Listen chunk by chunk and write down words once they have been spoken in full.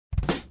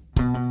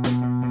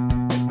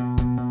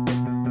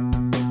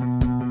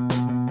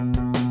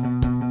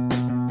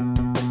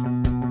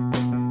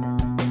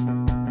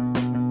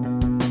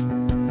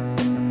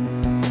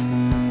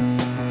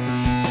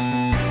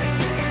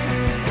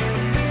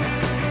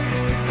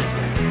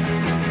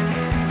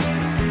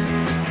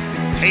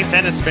Hey,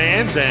 tennis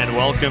fans, and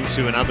welcome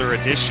to another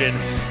edition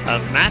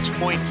of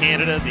Matchpoint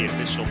Canada, the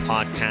official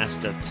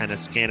podcast of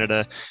Tennis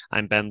Canada.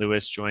 I'm Ben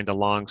Lewis, joined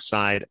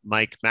alongside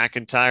Mike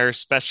McIntyre.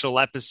 Special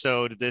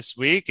episode this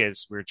week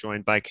as we're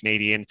joined by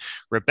Canadian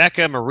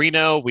Rebecca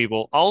Marino. We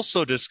will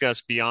also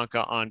discuss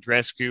Bianca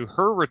Andreescu,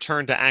 her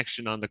return to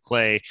action on the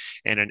clay,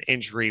 and an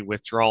injury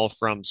withdrawal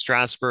from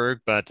Strasbourg.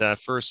 But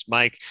first,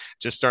 Mike,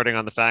 just starting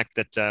on the fact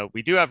that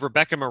we do have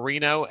Rebecca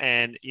Marino,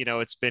 and, you know,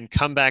 it's been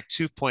comeback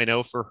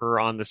 2.0 for her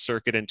on the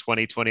circuit in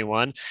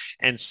 2021,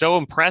 and so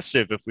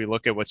impressive if we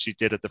look at what she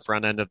did at the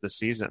front end of the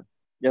season.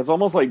 Yeah, it's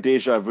almost like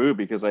deja vu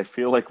because I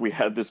feel like we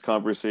had this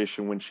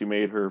conversation when she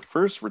made her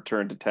first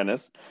return to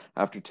tennis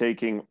after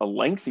taking a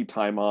lengthy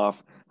time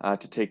off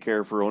to take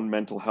care of her own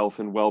mental health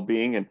and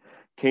well-being, and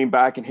came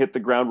back and hit the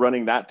ground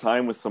running that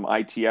time with some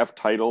ITF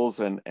titles.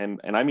 And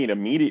I mean,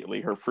 immediately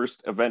her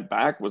first event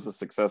back was a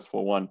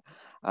successful one.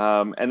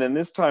 And then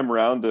this time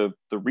around,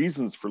 the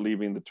reasons for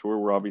leaving the tour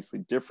were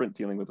obviously different,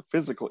 dealing with a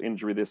physical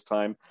injury this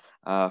time,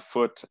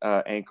 foot,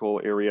 ankle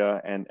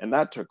area. And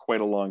that took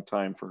quite a long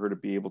time for her to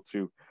be able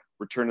to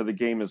return to the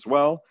game as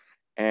well.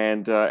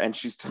 And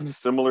she's done a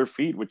similar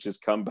feat, which is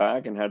come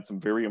back and had some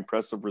very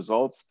impressive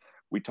results.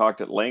 We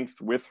talked at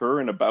length with her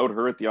and about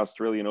her at the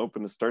Australian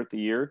Open to start the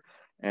year.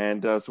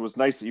 And so it was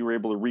nice that you were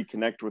able to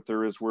reconnect with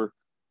her as we're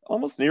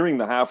almost nearing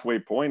the halfway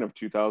point of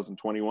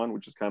 2021,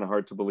 which is kind of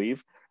hard to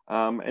believe.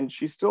 And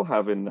she's still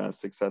having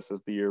success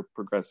as the year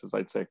progresses,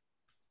 I'd say.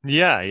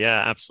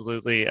 Yeah,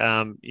 absolutely.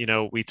 You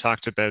know, we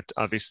talked about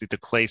obviously the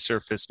clay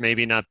surface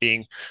maybe not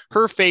being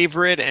her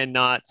favorite and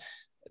not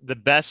the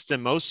best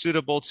and most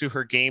suitable to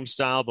her game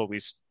style, but we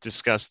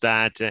discussed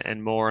that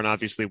and more, and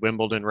obviously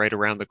Wimbledon right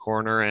around the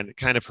corner and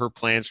kind of her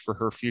plans for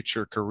her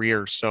future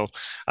career. So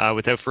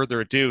without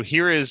further ado,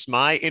 here is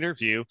my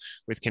interview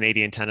with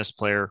Canadian tennis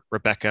player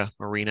Rebecca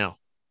Marino.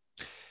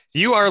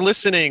 You are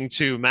listening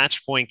to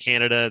Matchpoint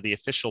Canada, the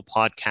official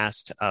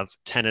podcast of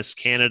Tennis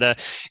Canada.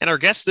 And our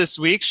guest this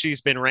week, she's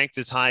been ranked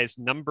as high as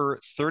number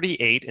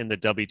 38 in the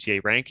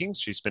WTA rankings.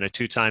 She's been a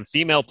two-time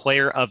Female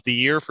Player of the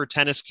Year for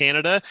Tennis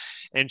Canada,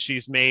 and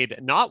she's made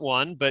not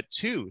one, but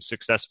two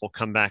successful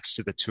comebacks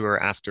to the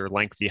tour after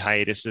lengthy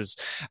hiatuses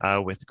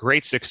with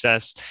great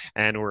success.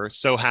 And we're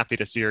so happy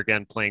to see her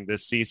again playing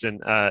this season.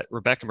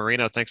 Rebecca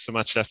Marino, thanks so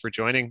much for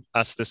joining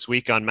us this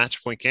week on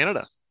Matchpoint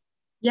Canada.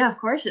 Yeah, of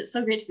course. It's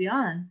so great to be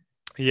on.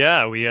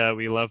 Yeah,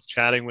 we love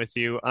chatting with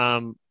you.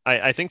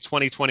 I think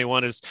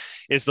 2021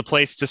 is the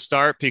place to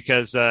start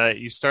because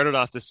you started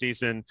off the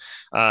season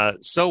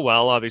so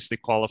well, obviously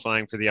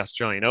qualifying for the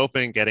Australian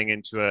Open, getting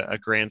into a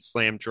Grand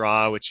Slam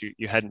draw, which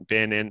you hadn't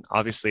been in,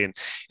 obviously,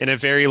 in a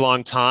very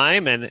long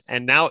time.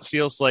 And now it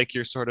feels like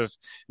you're sort of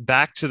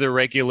back to the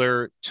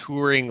regular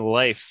touring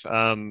life.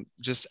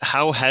 Just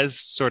how has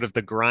sort of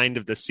the grind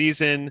of the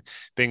season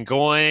been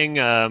going?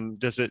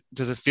 Does it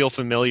feel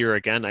familiar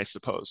again, I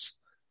suppose?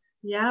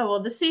 Yeah,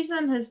 well, this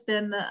season has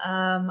been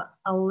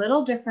a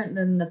little different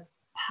than the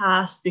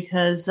past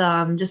because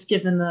just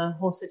given the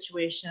whole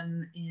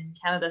situation in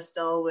Canada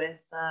still with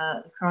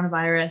the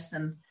coronavirus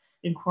and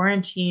in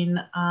quarantine,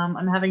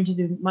 I'm having to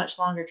do much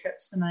longer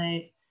trips than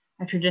I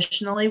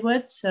traditionally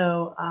would.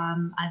 So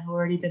I've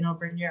already been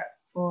over in Europe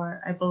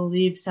for, I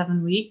believe,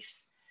 7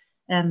 weeks.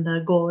 And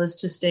the goal is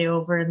to stay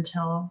over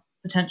until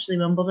potentially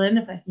Wimbledon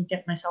if I can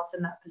get myself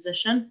in that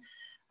position.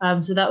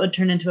 So that would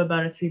turn into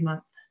about a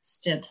 3-month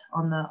stint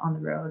on the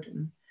road,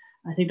 and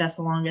I think that's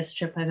the longest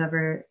trip I've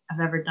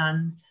ever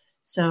done.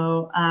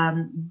 So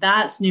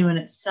that's new in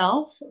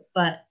itself.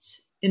 But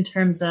in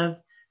terms of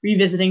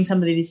revisiting some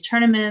of these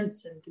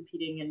tournaments and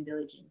competing in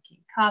Billie Jean King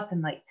Cup,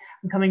 and like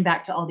I'm coming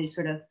back to all these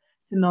sort of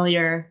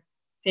familiar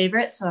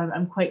favorites, so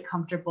I'm quite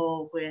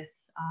comfortable with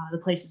the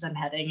places I'm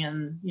heading,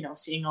 and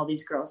seeing all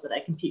these girls that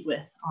I compete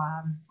with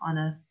on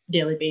a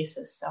daily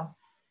basis. So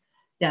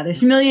yeah,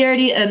 there's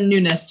familiarity and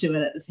newness to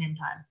it at the same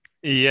time.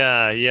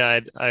 Yeah.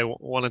 I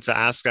wanted to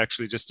ask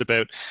actually just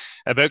about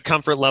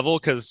comfort level,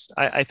 because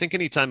I think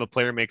anytime a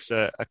player makes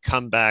a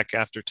comeback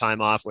after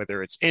time off,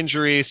 whether it's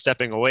injury,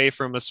 stepping away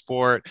from a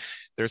sport,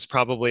 there's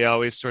probably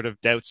always sort of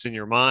doubts in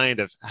your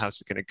mind of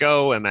how's it going to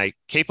go? Am I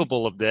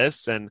capable of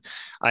this? And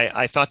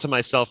I thought to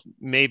myself,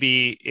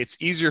 maybe it's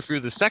easier for you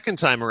the second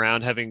time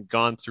around, having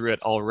gone through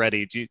it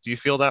already. Do you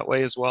feel that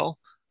way as well?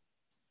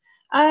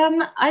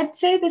 I'd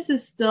say this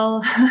is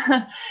still,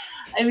 I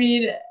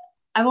mean,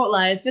 I won't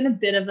lie, it's been a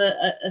bit of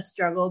a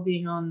struggle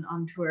being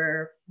on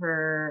tour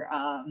for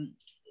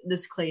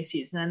this clay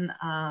season,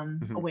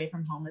 away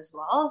from home as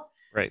well.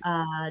 Right.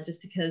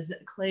 Just because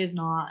clay is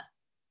not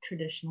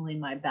traditionally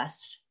my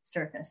best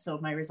surface. So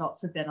my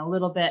results have been a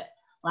little bit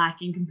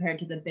lacking compared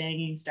to the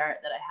banging start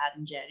that I had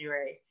in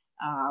January.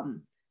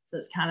 So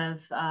it's kind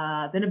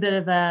of been a bit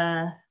of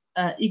a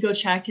ego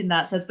check in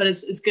that sense, but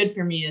it's good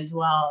for me as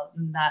well,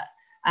 in that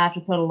I have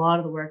to put a lot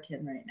of the work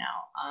in right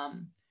now.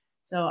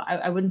 So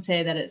I wouldn't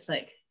say that it's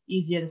like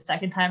easier the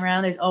second time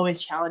around. There's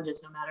always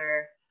challenges no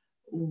matter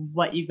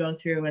what you go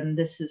through. And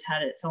this has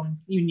had its own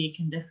unique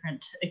and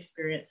different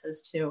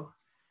experiences too.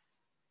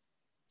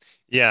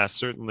 Yeah,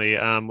 certainly.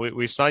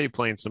 We saw you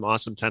playing some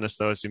awesome tennis,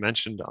 though, as you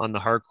mentioned, on the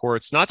hard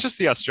courts, not just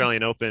the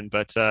Australian Open,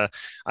 but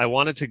I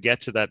wanted to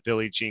get to that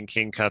Billie Jean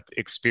King Cup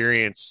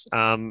experience,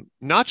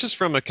 not just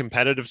from a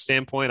competitive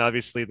standpoint.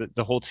 Obviously,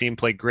 the whole team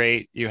played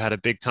great. You had a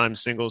big time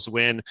singles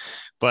win,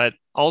 but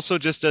also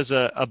just as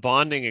a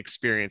bonding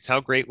experience. How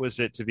great was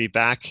it to be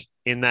back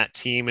in that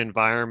team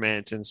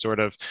environment and sort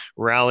of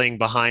rallying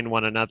behind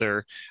one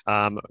another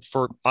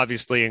for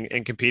obviously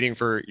and competing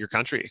for your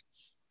country?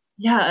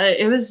 Yeah,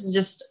 it was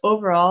just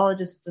overall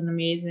just an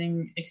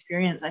amazing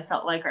experience. I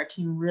felt like our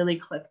team really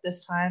clicked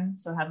this time.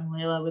 So having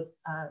Layla with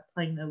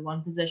playing the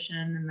one position,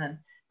 and then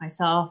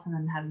myself, and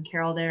then having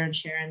Carol there and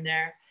Sharon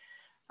there,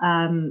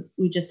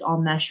 we just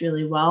all meshed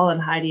really well.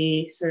 And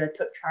Heidi sort of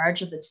took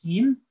charge of the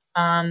team.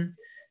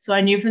 So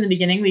I knew from the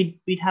beginning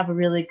we'd have a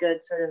really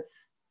good sort of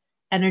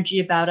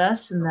energy about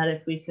us, and that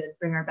if we could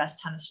bring our best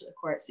tennis to the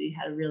courts, we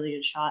had a really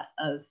good shot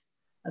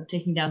of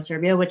taking down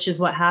Serbia, which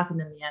is what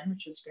happened in the end,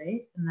 which was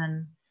great. And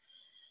then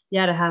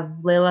yeah, to have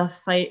Layla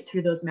fight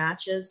through those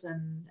matches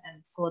and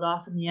pull it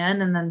off in the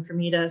end, and then for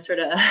me to sort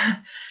of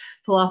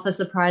pull off a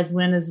surprise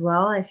win as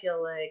well. I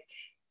feel like,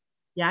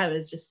 yeah, it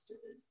was just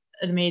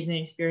an amazing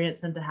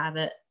experience, and to have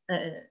it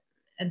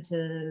and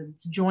to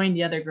join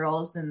the other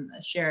girls in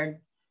a shared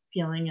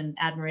feeling and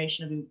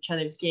admiration of each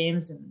other's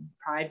games and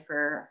pride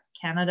for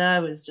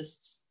Canada was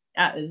just,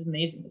 yeah, it was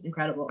amazing. It was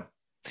incredible.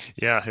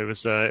 Yeah, it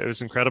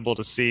was incredible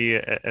to see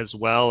as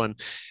well. And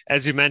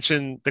as you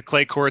mentioned, the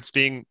clay courts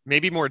being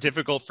maybe more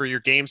difficult for your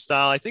game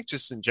style. I think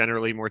just in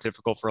generally more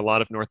difficult for a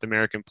lot of North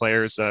American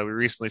players. We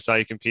recently saw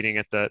you competing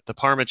at the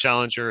Parma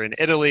Challenger in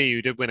Italy.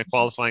 You did win a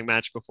qualifying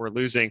match before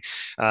losing.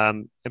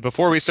 And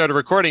before we started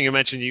recording, you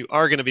mentioned you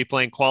are going to be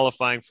playing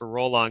qualifying for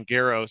Roland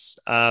Garros.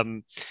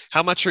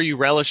 How much are you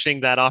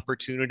relishing that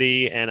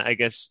opportunity? And I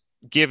guess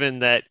given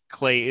that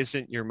clay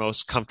isn't your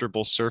most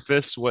comfortable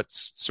surface,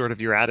 what's sort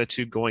of your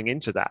attitude going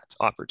into that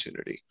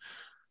opportunity?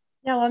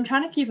 Yeah, well, I'm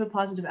trying to keep a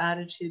positive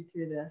attitude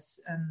through this,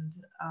 and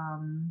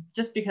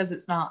just because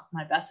it's not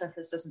my best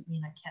surface doesn't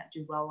mean I can't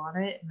do well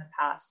on it. In the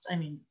past, I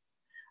mean,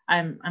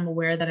 I'm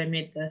aware that I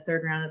made the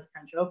third round of the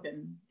French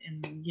Open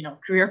in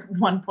career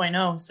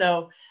 1.0,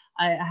 so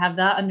I have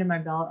that under my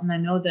belt, and I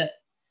know that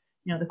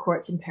the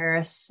courts in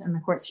Paris and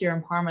the courts here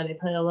in Parma, they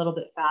play a little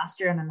bit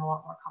faster, and I'm a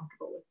lot more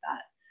comfortable with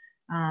that.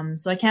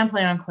 So I can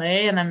play on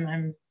clay, and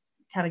I'm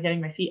kind of getting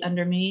my feet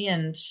under me,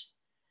 and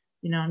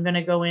I'm going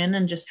to go in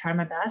and just try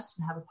my best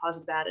and have a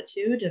positive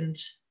attitude, and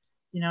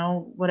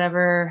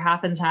whatever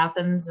happens,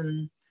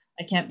 and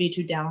I can't be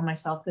too down on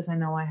myself, because I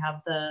know I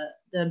have the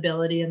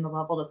ability and the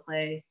level to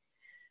play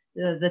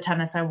the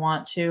tennis I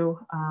want to,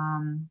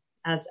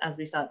 as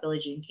we saw at Billie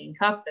Jean King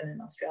Cup and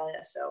in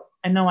Australia. So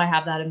I know I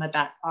have that in my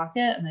back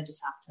pocket, and I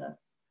just have to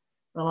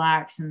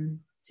relax and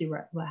see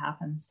what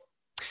happens.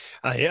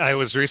 I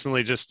was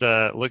recently just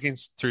looking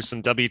through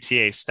some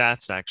WTA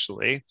stats,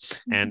 actually.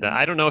 And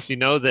I don't know if you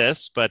know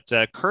this, but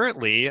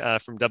currently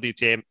from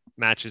WTA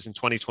matches in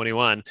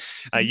 2021,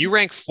 you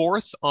rank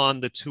fourth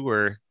on the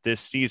tour this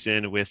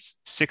season with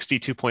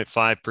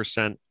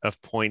 62.5%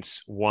 of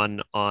points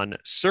won on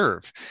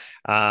serve.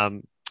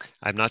 I'm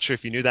not sure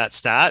if you knew that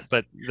stat,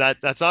 but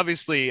that's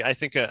obviously, I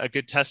think, a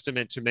good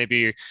testament to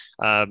maybe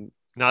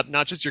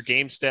not just your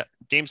game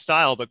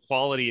style, but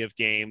quality of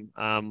game.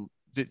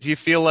 Do you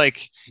feel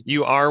like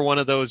you are one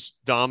of those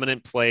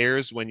dominant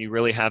players when you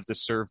really have the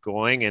serve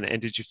going? And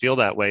did you feel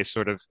that way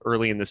sort of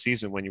early in the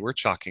season when you were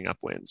chalking up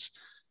wins?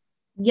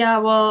 Yeah,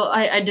 well,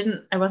 I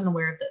wasn't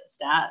aware of that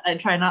stat. I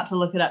try not to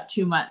look it up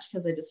too much,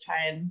 because I just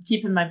try and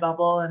keep in my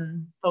bubble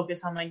and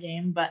focus on my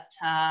game. But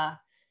yeah,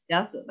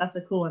 that's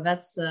a cool one.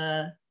 That's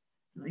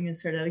something to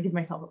sort of give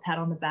myself a pat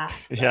on the back.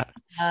 Yeah.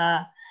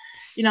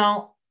 You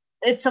know,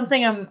 it's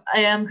something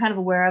I am kind of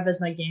aware of, as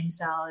my game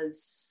style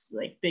is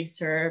like big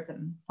serve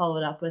and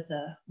followed up with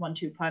a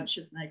 1-2 punch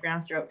with my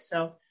ground stroke.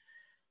 So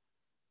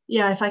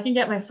yeah, if I can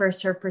get my first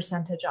serve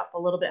percentage up a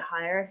little bit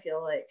higher, I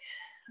feel like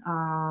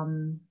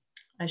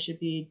I should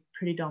be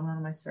pretty dominant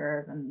on my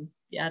serve. And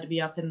yeah, to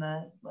be up in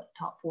the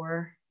top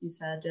 4, you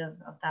said,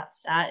 of that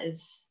stat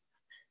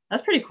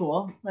that's pretty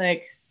cool.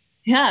 Like,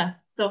 yeah.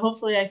 So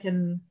hopefully I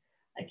can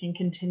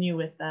continue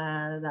with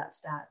that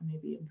stat and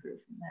maybe improve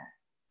from there.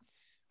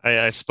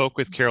 I spoke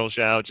with Carol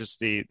Zhao just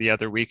the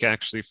other week,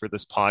 actually, for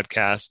this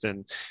podcast.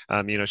 And,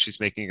 she's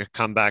making a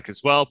comeback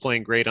as well,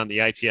 playing great on the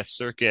ITF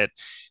circuit.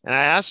 And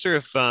I asked her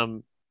if,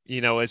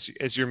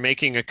 as you're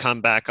making a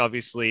comeback,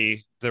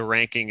 obviously the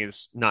ranking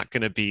is not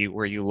going to be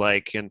where you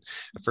like. And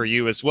for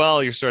you as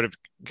well, you're sort of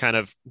kind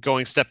of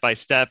going step by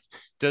step.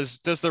 Does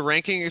the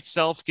ranking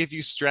itself give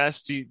you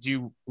stress? Do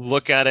you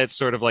look at it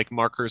sort of like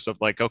markers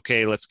of like,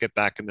 okay, let's get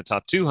back in the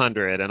top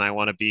 200 and I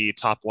want to be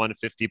top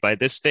 150 by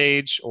this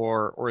stage,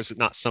 or is it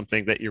not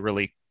something that you're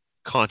really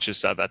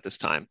conscious of at this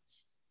time?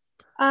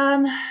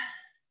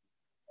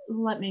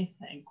 Let me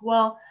think.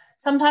 Well,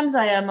 sometimes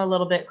I am a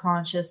little bit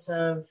conscious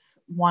of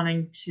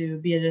wanting to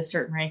be at a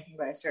certain ranking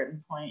by a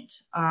certain point.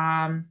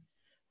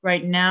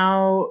 Right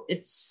now,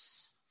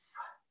 it's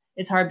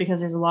it's hard because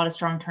there's a lot of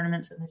strong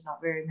tournaments and there's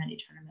not very many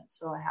tournaments.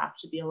 So I have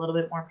to be a little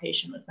bit more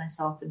patient with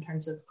myself in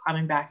terms of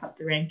climbing back up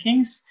the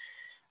rankings.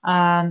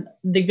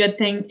 The good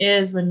thing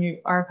is when you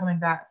are coming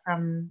back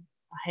from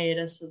a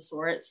hiatus of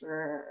sorts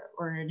or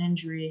an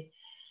injury,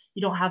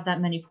 you don't have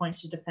that many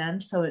points to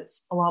defend. So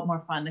it's a lot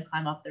more fun to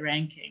climb up the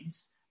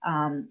rankings.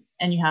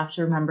 And you have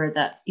to remember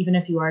that even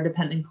if you are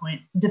defending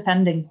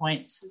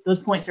points, those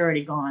points are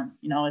already gone.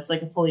 You know, it's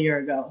like a full year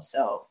ago,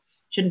 so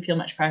shouldn't feel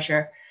much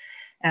pressure.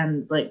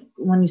 And like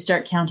when you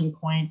start counting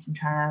points and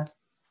trying to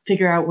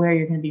figure out where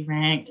you're going to be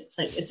ranked, it's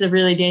like it's a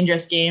really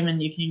dangerous game,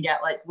 and you can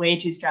get like way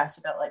too stressed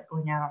about like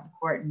going out on the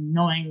court and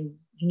knowing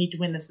you need to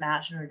win this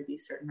match in order to be a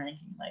certain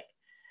ranking. Like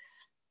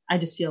I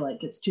just feel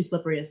like it's too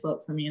slippery a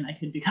slope for me, and I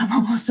could become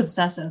almost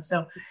obsessive.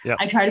 So yeah.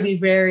 I try to be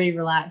very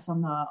relaxed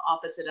on the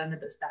opposite end of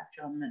the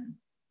spectrum and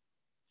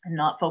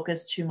not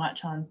focus too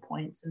much on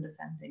points and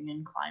defending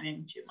and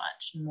climbing too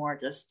much, and more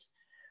just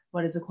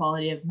what is the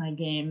quality of my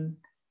game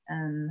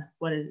and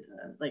what is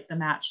like the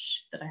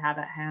match that I have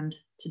at hand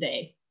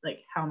today. Like,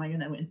 how am I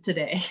going to win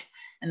today,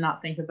 and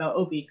not think about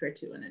a week or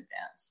two in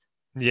advance.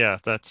 Yeah,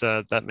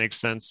 that makes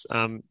sense.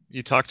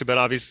 You talked about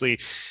obviously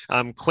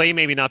clay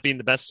maybe not being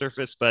the best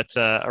surface, but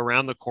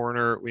around the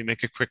corner we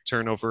make a quick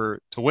turn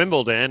over to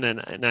Wimbledon,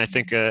 and I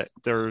think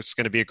there's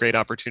going to be a great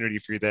opportunity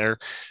for you there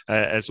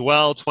as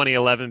well.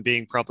 2011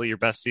 being probably your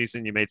best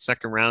season, you made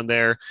second round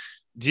there.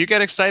 Do you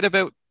get excited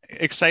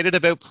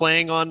about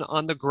playing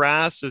on the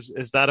grass?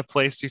 Is that a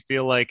place you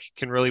feel like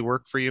can really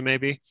work for you?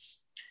 Maybe.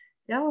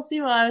 Yeah, we'll see.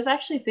 Well, I was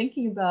actually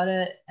thinking about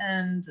it,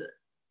 and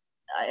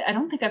I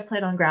don't think I've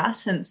played on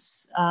grass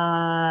since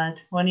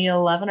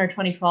 2011 or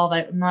 2012.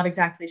 I'm not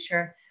exactly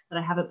sure, but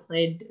I haven't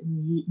played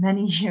in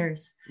many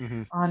years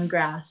on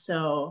grass.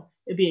 So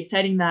it'd be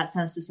exciting in that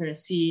sense to sort of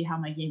see how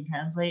my game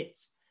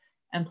translates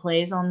and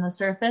plays on the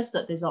surface.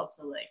 But there's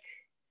also like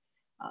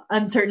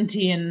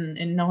uncertainty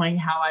in knowing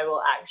how I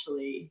will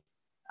actually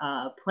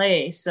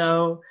play.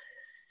 So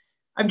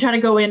I'm trying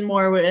to go in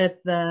more with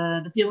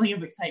the feeling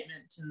of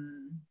excitement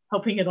and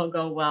hoping it'll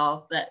go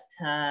well. But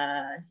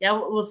yeah,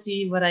 we'll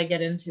see what I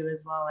get into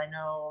as well. I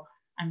know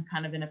I'm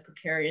kind of in a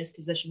precarious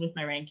position with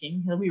my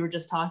ranking. We were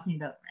just talking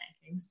about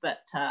rankings, but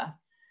I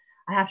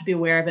have to be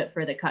aware of it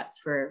for the cuts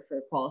for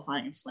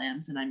qualifying of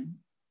slams. And I'm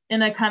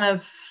in a kind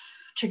of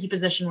tricky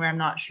position where I'm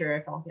not sure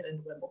if I'll get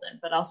into Wimbledon,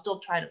 but I'll still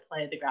try to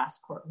play the grass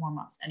court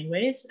warm-ups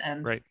anyways.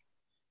 And right.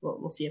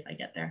 We'll see if I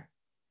get there.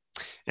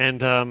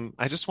 And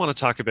I just want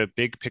to talk about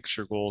big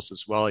picture goals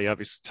as well. You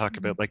obviously talk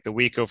about like the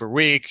week over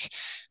week,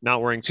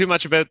 not worrying too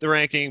much about the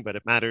ranking, but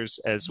it matters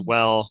as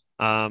well.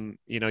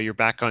 You're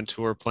back on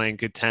tour playing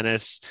good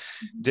tennis.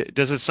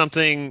 Does it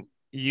something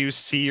you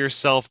see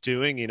yourself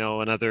doing,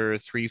 another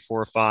 3,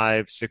 4,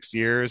 5, 6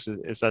 years?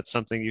 Is that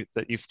something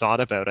that you've thought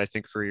about, I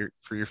think, for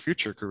your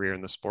future career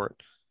in the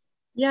sport?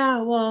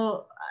 Yeah,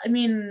 well, I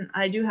mean,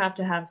 I do have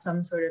to have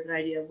some sort of an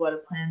idea of what a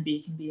plan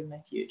B can be in my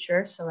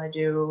future. So I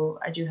do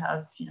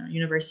have,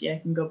 university I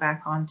can go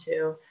back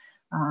onto,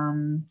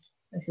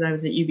 because I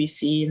was at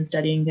UBC and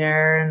studying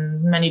there,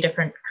 and many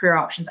different career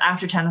options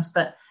after tennis.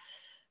 But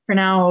for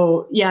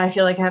now, yeah, I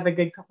feel like I have a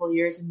good couple of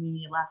years in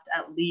me left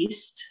at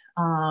least.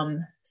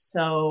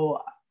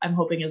 So I'm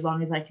hoping as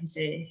long as I can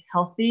stay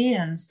healthy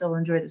and still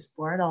enjoy the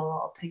sport,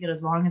 I'll take it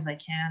as long as I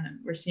can. And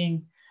we're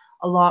seeing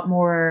a lot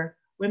more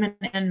women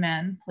and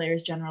men,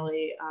 players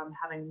generally,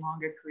 having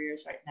longer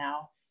careers right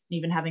now, and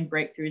even having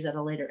breakthroughs at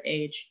a later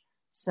age.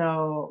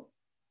 So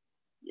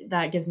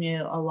that gives me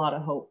a lot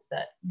of hope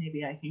that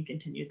maybe I can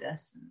continue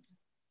this,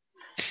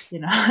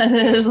 and,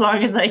 as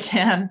long as I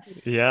can.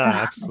 Yeah,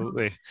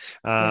 absolutely.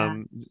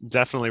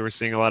 Definitely, we're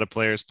seeing a lot of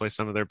players play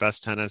some of their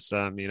best tennis,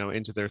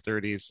 into their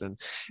 30s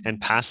and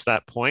past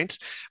that point.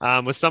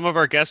 With some of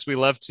our guests, we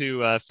love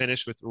to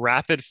finish with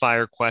rapid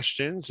fire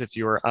questions, if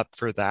you are up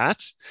for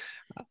that.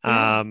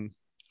 Yeah.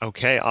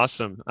 Okay,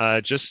 awesome.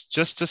 Just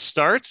to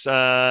start,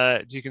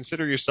 do you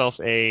consider yourself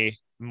a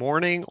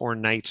morning or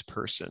night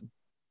person?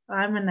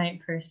 I'm a night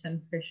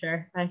person for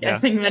sure. I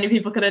think many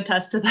people could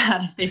attest to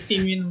that if they see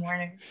me in the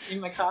morning. Need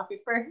my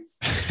coffee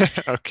first.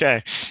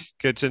 Okay,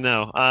 good to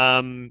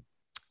know.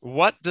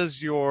 What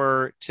does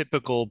your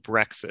typical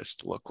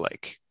breakfast look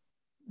like?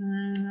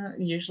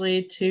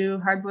 Usually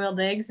 2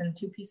 hard-boiled eggs and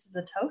 2 pieces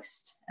of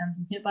toast and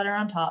some peanut butter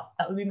on top.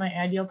 That would be my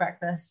ideal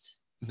breakfast.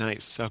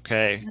 Nice.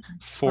 Okay.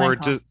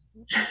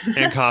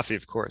 And coffee,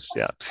 of course.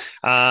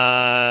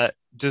 Yeah.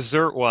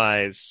 Dessert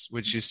wise,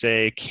 would you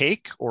say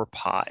cake or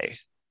pie?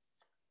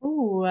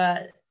 Ooh,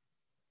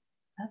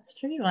 that's a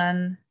tricky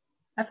one.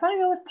 I'd probably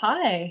go with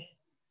pie.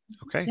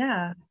 Okay.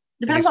 Yeah.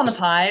 Depends on the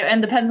pie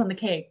and depends on the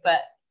cake,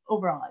 but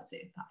overall I'd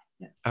say pie.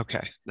 Yeah.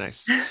 Okay.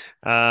 Nice.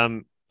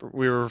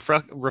 We were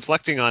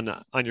reflecting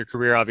on your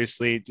career,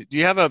 obviously. Do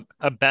you have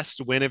a best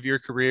win of your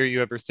career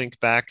you ever think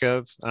back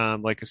of,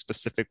 like a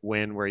specific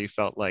win where you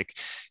felt like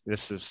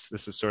this is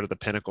sort of the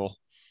pinnacle?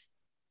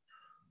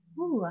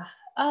 Ooh,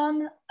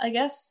 I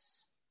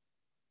guess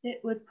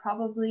it would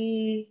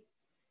probably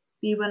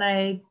be when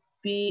I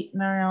beat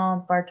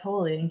Marion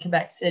Bartoli in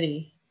Quebec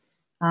City.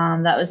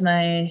 That was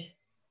my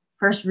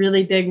first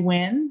really big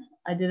win.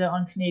 I did it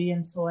on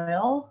Canadian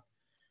soil,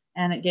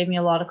 and it gave me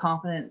a lot of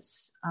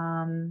confidence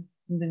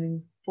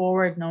moving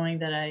forward, knowing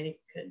that I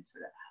could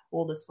sort of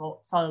hold a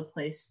solid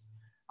place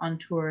on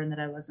tour and that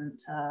I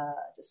wasn't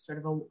just sort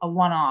of a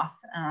one-off.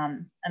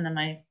 And then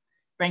my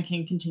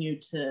ranking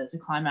continued to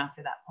climb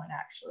after that point,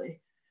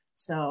 actually.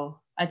 So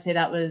I'd say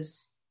that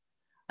was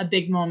a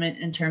big moment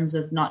in terms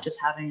of not just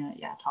having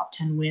a top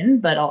 10 win,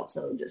 but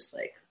also just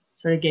like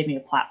sort of gave me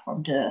a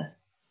platform to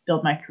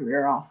build my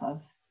career off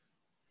of.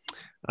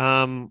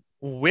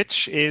 What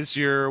is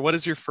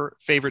your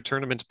favorite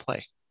tournament to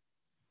play?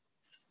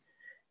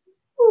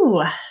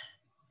 Ooh,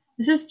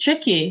 this is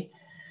tricky.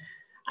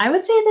 I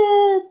would say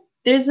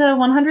there's a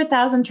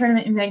 100,000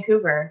 tournament in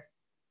Vancouver.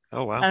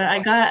 Oh wow! I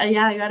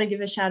got to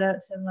give a shout out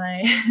to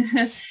my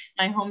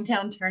my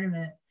hometown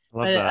tournament.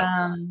 Love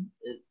that.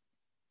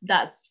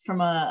 That's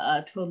from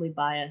a totally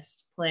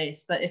biased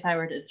place. But if I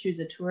were to choose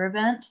a tour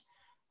event,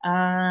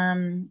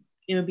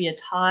 it would be a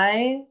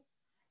tie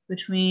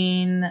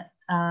between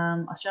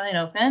Australian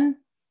Open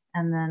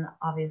and then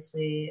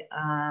obviously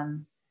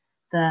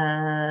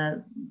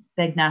the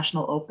big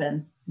national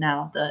open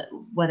now,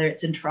 whether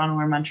it's in Toronto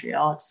or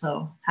Montreal.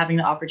 So having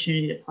the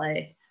opportunity to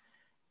play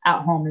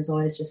at home is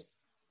always just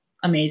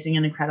amazing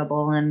and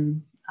incredible.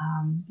 And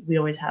we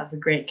always have a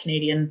great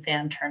Canadian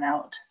fan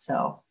turnout.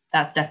 So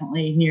that's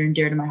definitely near and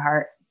dear to my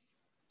heart.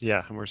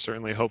 Yeah, and we're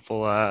certainly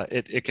hopeful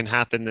it can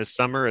happen this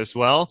summer as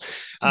well.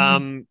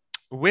 Mm-hmm.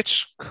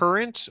 Which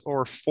current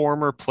or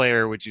former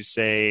player would you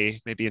say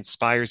maybe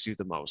inspires you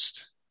the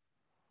most?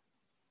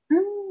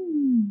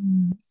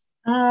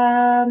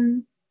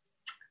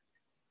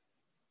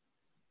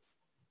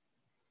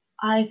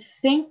 I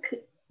think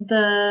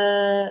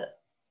the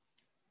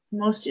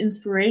most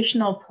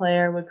inspirational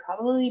player would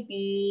probably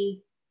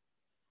be.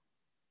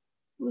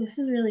 This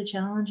is really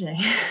challenging.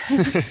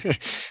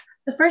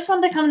 The first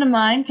one to come to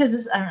mind,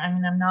 because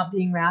I'm not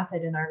being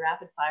rapid in our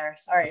rapid fire,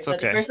 sorry, It's but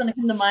okay. the first one to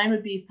come to mind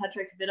would be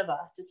Petra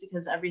Kvitova, just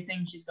because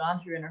everything she's gone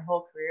through in her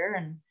whole career,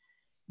 and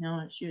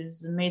she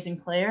was an amazing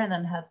player, and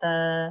then had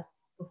the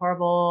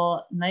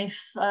horrible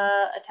knife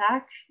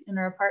attack in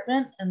her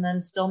apartment, and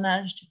then still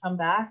managed to come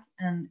back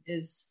and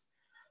is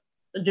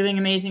doing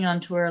amazing on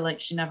tour, like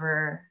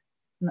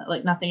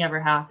nothing ever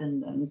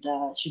happened, and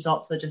she's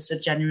also just a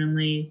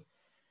genuinely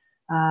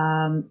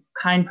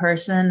kind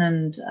person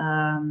and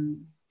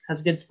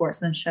has good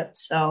sportsmanship.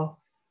 So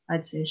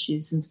I'd say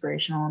she's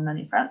inspirational on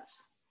many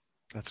fronts.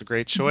 That's a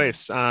great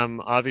choice.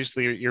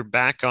 Obviously, you're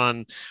back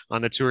on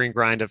the touring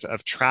grind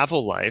of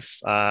travel life.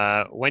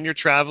 When you're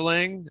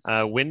traveling,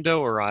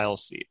 window or aisle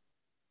seat?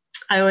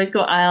 I always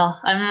go aisle.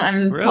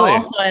 I'm Really?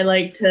 tall, so I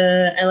like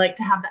to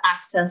have the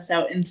access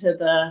out into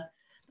the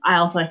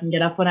aisle so I can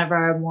get up whenever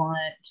I want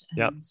and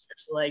Yep.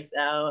 stretch the legs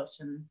out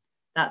and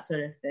that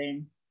sort of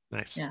thing.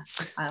 Nice. Yeah,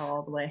 aisle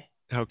all the way.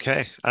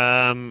 Okay.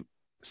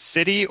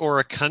 City or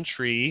a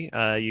country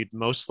you'd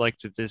most like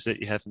to visit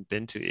you haven't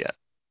been to yet?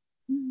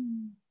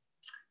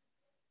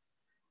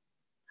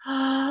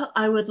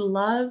 I would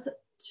love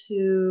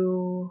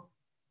to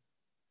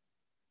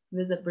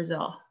visit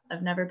Brazil.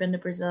 I've never been to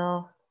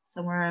Brazil.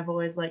 Somewhere I've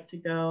always liked to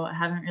go. I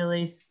haven't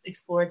really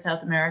explored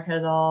South America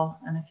at all,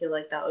 and I feel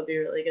like that would be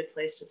a really good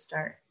place to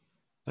start.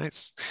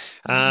 Nice.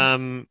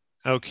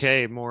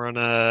 Okay, more on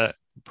a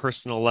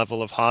personal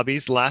level of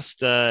hobbies.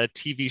 Last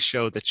TV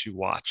show that you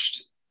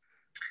watched?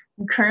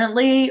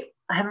 I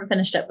haven't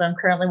finished it, but I'm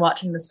currently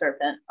watching The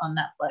Serpent on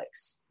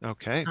Netflix.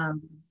 Okay. So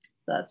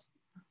that's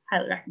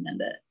highly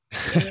recommend it.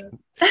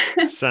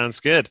 Sounds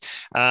good.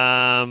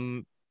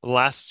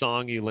 Last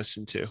song you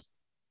listened to?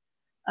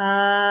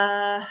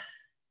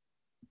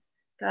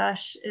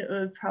 Gosh, it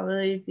would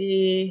probably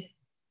be,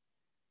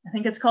 I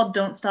think it's called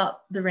Don't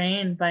Stop the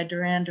Rain by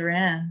Duran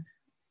Duran.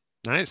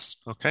 Nice.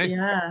 Okay.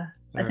 Yeah.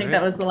 I think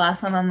that was the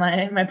last one on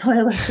my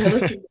playlist I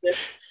listened to.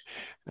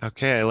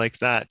 Okay, I like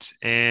that.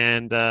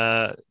 And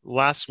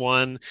last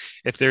one,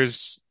 if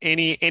there's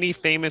any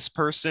famous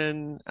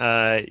person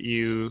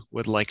you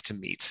would like to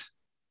meet?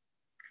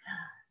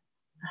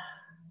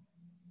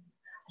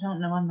 I don't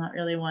know. I'm not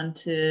really one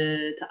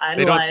to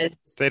idolize.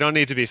 They don't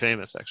need to be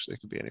famous, actually.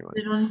 It could be anyone.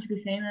 They don't need to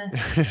be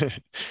famous.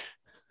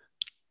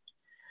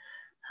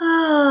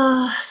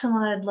 Oh,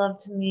 someone I'd love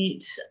to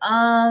meet.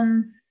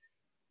 Can't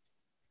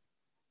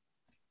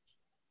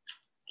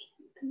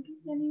think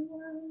of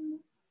anyone.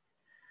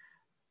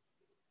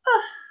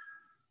 Oh.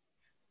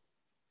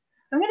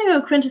 I'm gonna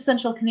go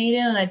quintessential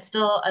Canadian, and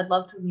I'd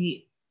love to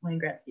meet Wayne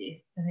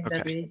Gretzky. I think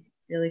that'd be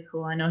really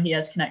cool. I know he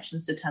has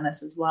connections to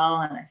tennis as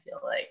well, and I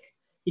feel like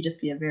he'd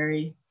just be a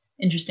very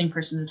interesting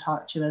person to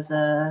talk to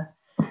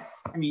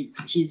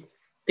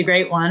he's the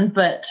great one,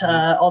 but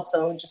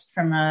also just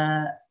from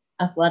a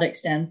athletic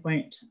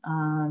standpoint,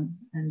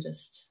 and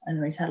just, I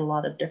know he's had a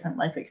lot of different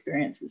life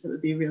experiences. It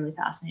would be really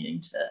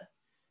fascinating to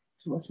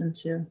listen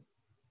to.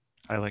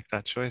 I like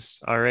that choice.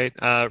 All right.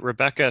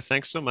 Rebecca,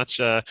 thanks so much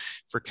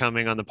for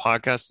coming on the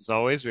podcast. As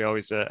always, we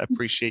always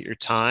appreciate your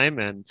time.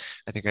 And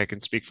I think I can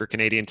speak for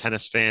Canadian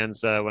tennis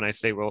fans when I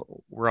say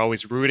we're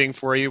always rooting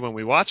for you when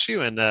we watch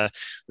you. And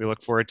we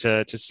look forward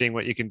to seeing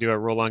what you can do at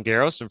Roland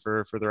Garros and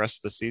for the rest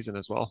of the season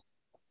as well.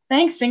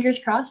 Thanks. Fingers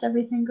crossed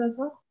everything goes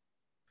well.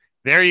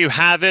 There you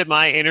have it,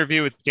 my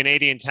interview with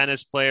Canadian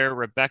tennis player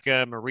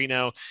Rebecca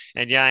Marino.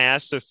 And yeah, I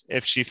asked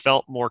if she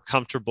felt more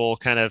comfortable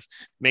kind of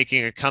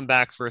making a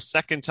comeback for a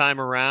second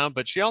time around,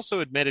 but she also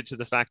admitted to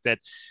the fact that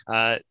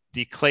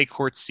the clay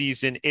court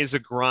season is a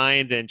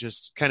grind and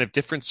just kind of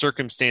different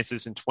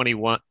circumstances in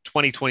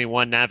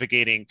 2021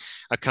 navigating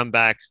a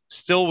comeback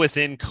still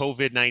within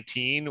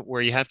COVID-19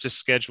 where you have to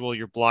schedule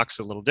your blocks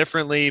a little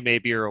differently.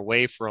 Maybe you're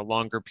away for a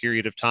longer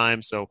period of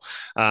time. So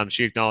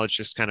she acknowledged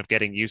just kind of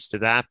getting used to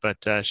that,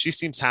 but she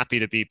seems happy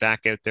to be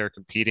back out there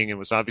competing and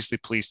was obviously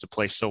pleased to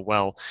play so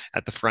well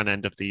at the front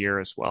end of the year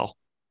as well.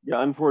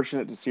 Yeah,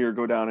 unfortunate to see her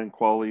go down in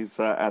qualies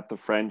at the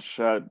French.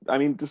 I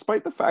mean,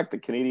 despite the fact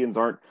that Canadians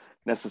aren't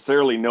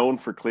necessarily known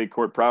for clay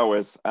court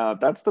prowess,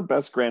 that's the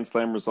best Grand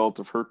Slam result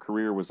of her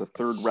career was a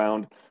third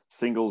round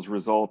singles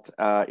result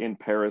in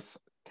Paris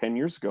 10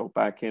 years ago,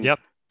 back in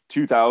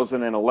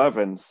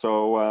 2011.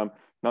 So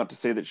not to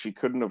say that she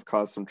couldn't have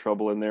caused some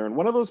trouble in there. And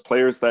one of those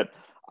players that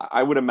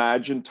I would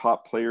imagine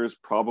top players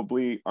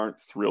probably aren't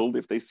thrilled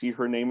if they see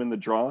her name in the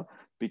draw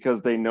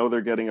because they know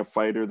they're getting a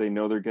fighter, they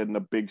know they're getting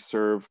a big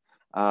serve.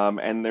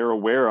 And they're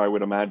aware, I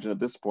would imagine, at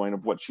this point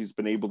of what she's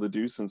been able to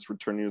do since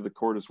returning to the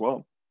court as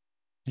well.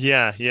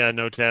 Yeah,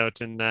 no doubt.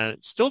 And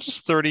still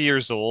just 30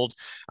 years old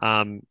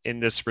in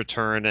this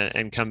return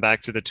and come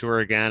back to the tour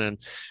again.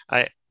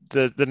 And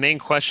the main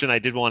question I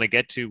did want to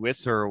get to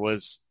with her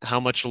was how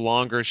much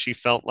longer she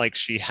felt like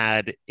she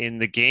had in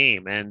the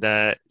game.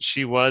 And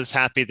she was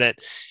happy that,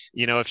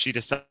 if she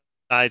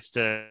decides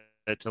to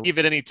leave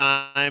at any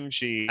time,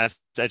 she has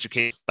to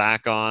educate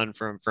back on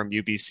from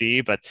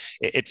UBC, but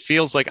it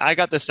feels like I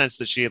got the sense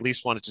that she at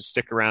least wanted to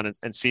stick around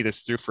and see this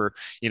through for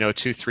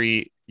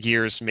 2-3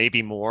 years,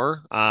 maybe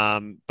more.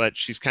 But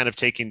she's kind of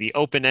taking the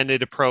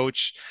open-ended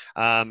approach.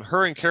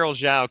 Her and Carol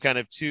Zhao, kind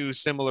of two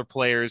similar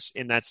players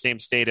in that same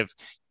state of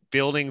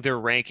building their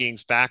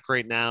rankings back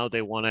right now.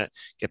 They want to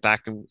get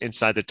back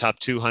inside the top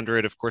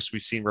 200. Of course,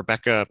 we've seen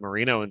Rebecca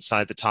Marino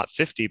inside the top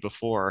 50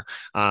 before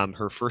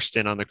her first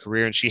stint on the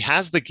career, and she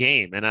has the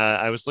game. And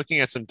I was looking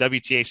at some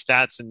WTA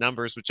stats and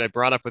numbers, which I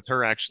brought up with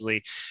her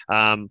actually.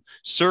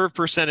 Serve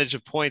percentage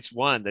of points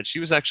won, that she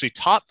was actually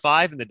top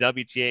 5 in the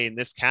WTA in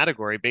this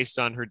category based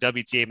on her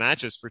WTA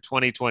matches for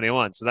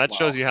 2021. So that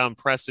shows you how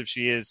impressive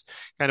she is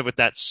kind of with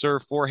that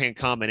serve forehand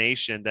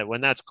combination, that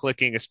when that's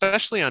clicking,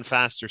 especially on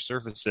faster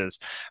surfaces,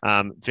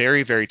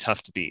 very, very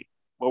tough to beat.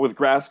 Well, with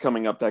grass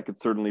coming up, that could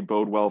certainly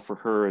bode well for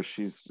her as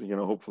she's,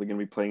 hopefully going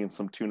to be playing in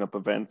some tune-up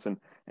events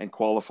and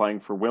qualifying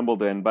for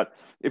Wimbledon. But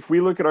if we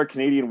look at our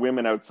Canadian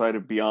women outside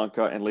of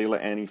Bianca and Leylah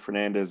Annie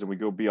Fernandez, and we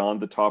go beyond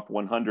the top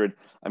 100,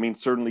 I mean,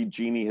 certainly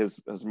Jeannie has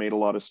made a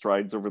lot of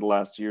strides over the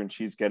last year, and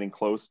she's getting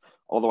close,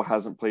 although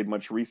hasn't played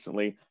much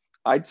recently.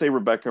 I'd say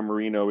Rebecca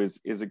Marino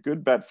is a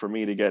good bet for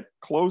me to get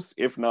close,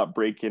 if not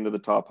break into the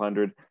top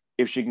 100,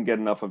 if she can get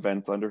enough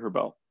events under her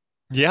belt.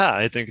 Yeah,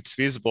 I think it's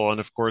feasible. And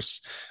of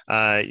course,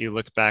 you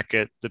look back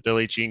at the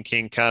Billie Jean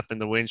King Cup and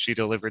the win she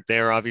delivered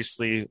there.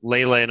 Obviously,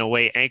 Leylah, in a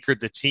way,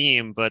 anchored the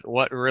team. But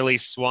what really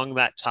swung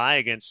that tie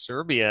against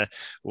Serbia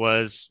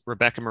was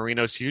Rebecca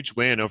Marino's huge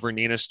win over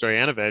Nina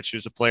Stojanovic,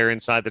 who's a player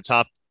inside the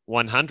top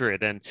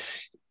 100. And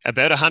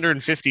about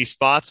 150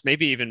 spots,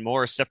 maybe even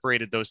more,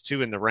 separated those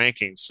two in the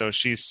rankings. So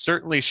she's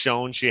certainly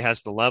shown she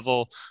has the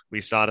level.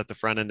 We saw it at the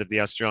front end of the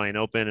Australian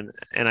Open.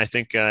 And I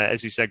think,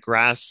 as you said,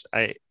 grass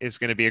is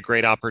going to be a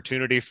great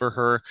opportunity for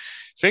her.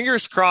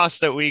 Fingers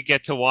crossed that we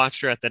get to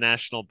watch her at the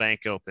National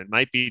Bank Open.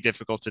 Might be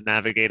difficult to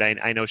navigate.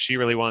 I know she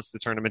really wants the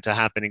tournament to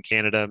happen in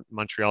Canada,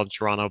 Montreal, and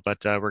Toronto,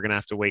 but we're going to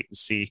have to wait and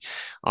see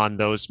on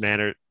those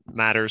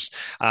matters.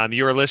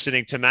 You are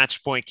listening to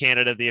Matchpoint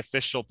Canada, the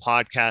official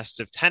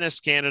podcast of Tennis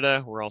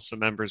Canada. We're also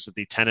members of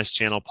the Tennis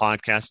Channel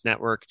Podcast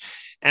Network.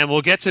 And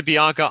we'll get to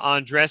Bianca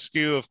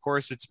Andreescu. Of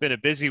course, it's been a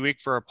busy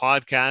week for our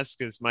podcast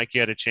because Mike,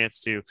 you had a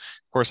chance to,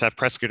 of course, have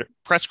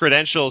press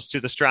credentials to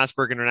the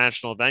Strasbourg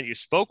International event. You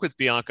spoke with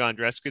Bianca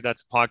Andreescu.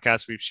 That's a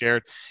podcast we've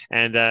shared.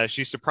 And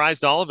she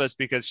surprised all of us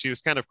because she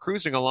was kind of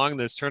cruising along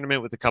this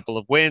tournament with a couple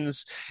of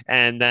wins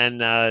and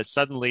then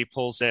suddenly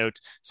pulls out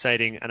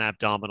citing an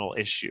abdominal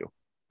issue.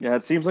 Yeah,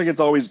 it seems like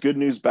it's always good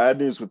news, bad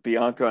news with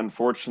Bianca,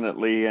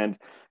 unfortunately. And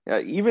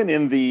even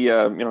in the,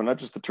 not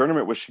just the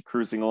tournament was she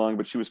cruising along,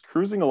 but she was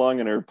cruising along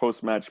in her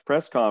post-match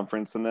press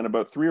conference. And then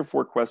about 3 or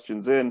 4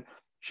 questions in,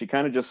 she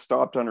kind of just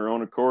stopped on her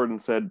own accord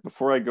and said,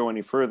 before I go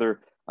any further,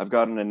 I've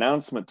got an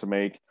announcement to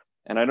make.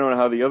 And I don't know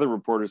how the other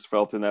reporters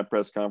felt in that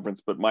press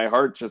conference, but my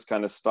heart just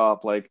kind of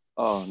stopped like,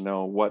 oh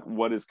no,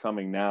 what is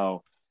coming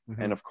now? Mm-hmm.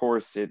 And of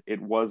course,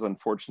 it was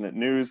unfortunate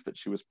news that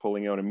she was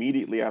pulling out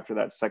immediately after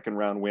that second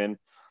round win.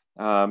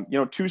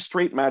 2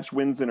 straight match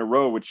wins in a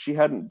row, which she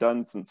hadn't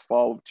done since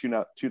fall of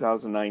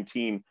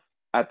 2019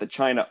 at the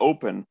China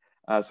Open.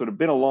 So it had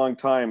been a long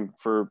time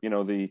for,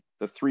 the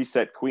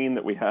 3-set queen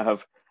that we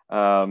have,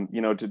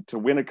 to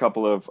win a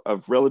couple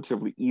of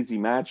relatively easy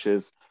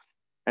matches.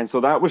 And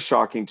so that was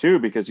shocking too,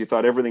 because you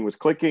thought everything was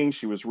clicking.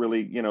 She was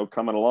really,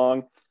 coming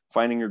along,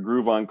 finding her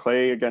groove on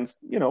clay against,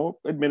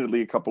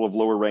 admittedly a couple of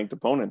lower ranked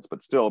opponents,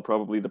 but still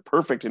probably the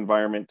perfect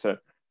environment to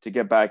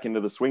get back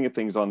into the swing of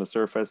things on the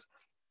surface.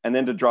 And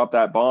then to drop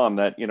that bomb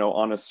that,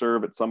 on a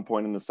serve at some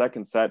point in the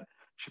second set,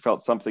 she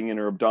felt something in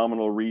her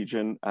abdominal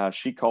region.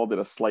 She called it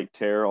a slight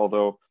tear,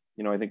 although,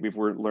 I think we've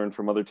learned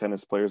from other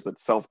tennis players that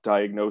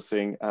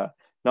self-diagnosing,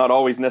 not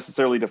always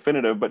necessarily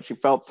definitive, but she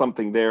felt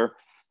something there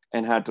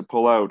and had to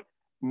pull out.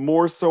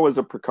 More so as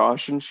a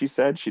precaution, she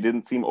said. She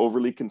didn't seem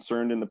overly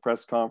concerned in the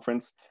press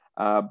conference,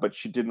 but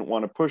she didn't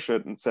want to push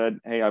it and said,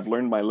 hey, I've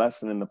learned my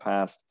lesson in the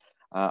past.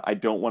 I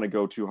don't want to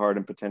go too hard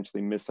and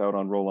potentially miss out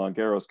on Roland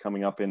Garros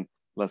coming up in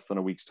less than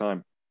a week's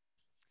time.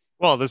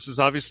 Well, this is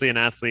obviously an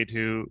athlete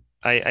who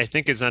I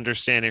think is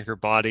understanding her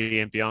body,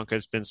 and Bianca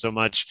has been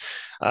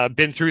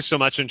been through so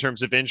much in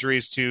terms of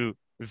injuries to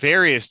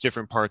various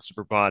different parts of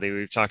her body.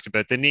 We've talked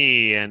about the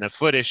knee and a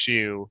foot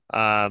issue.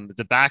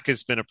 The back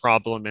has been a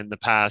problem in the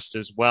past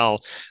as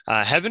well.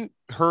 Haven't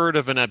heard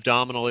of an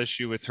abdominal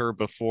issue with her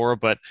before,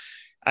 but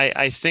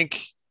I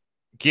think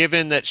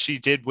given that she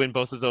did win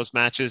both of those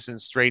matches in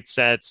straight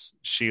sets,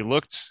 she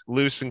looked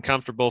loose and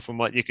comfortable from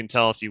what you can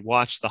tell if you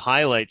watch the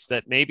highlights,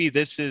 that maybe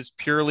this is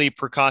purely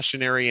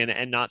precautionary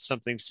and not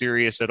something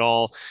serious at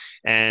all.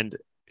 And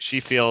she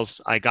feels,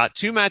 I got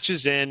 2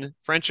 matches in,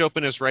 French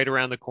Open is right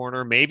around the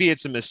corner. Maybe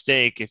it's a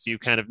mistake if you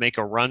kind of make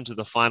a run to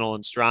the final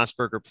in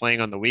Strasbourg or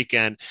playing on the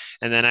weekend,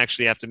 and then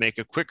actually have to make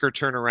a quicker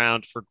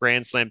turnaround for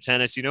Grand Slam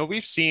tennis.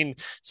 We've seen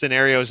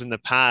scenarios in the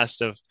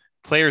past of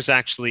players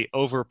actually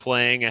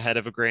overplaying ahead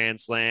of a Grand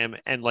Slam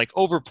and like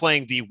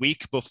overplaying the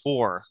week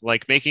before,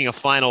 like making a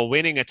final,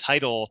 winning a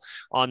title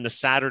on the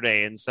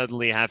Saturday, and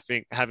suddenly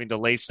having to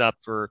lace up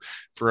for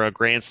a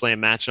Grand Slam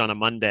match on a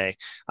Monday.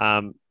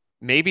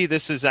 Maybe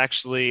this is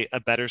actually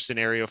a better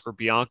scenario for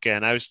Bianca.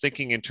 And I was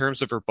thinking in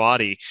terms of her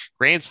body,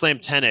 Grand Slam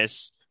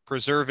tennis,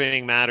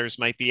 preserving matters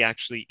might be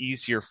actually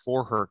easier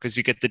for her because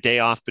you get the day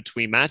off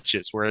between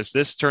matches. Whereas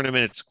this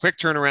tournament, it's a quick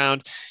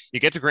turnaround.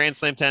 You get to Grand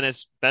Slam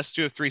tennis, best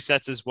 2 of 3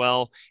 sets as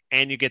well,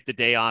 and you get the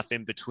day off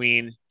in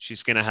between.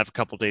 She's going to have a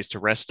couple days to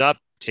rest up,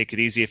 take it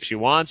easy if she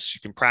wants. She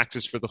can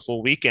practice for the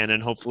full weekend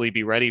and hopefully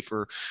be ready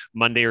for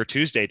Monday or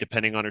Tuesday,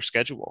 depending on her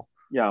schedule.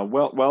 Yeah,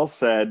 well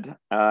said.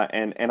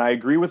 And I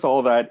agree with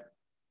all that.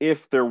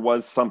 If there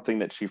was something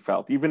that she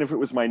felt, even if it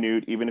was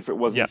minute, even if it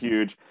wasn't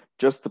huge,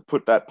 just to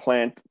put that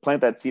plant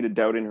that seed of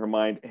doubt in her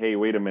mind. Hey,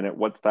 wait a minute,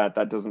 what's that?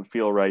 That doesn't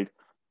feel right.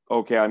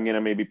 Okay, I'm gonna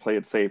maybe play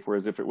it safe.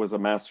 Whereas if it was a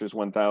Masters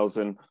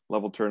 1000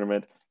 level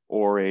tournament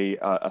or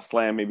a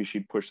slam, maybe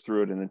she'd push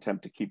through it and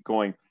attempt to keep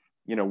going,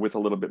 with a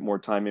little bit more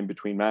time in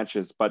between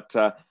matches. But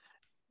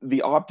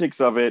the optics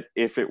of it,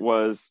 if it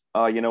was,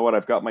 you know what,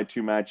 I've got my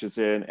 2 matches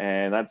in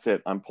and that's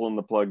it, I'm pulling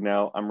the plug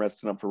now, I'm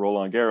resting up for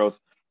Roland Garros.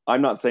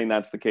 I'm not saying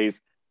that's the case.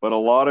 But a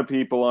lot of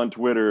people on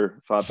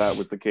Twitter thought that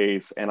was the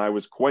case. And I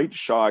was quite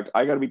shocked.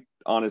 I got to be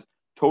honest,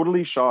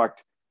 totally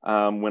shocked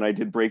when I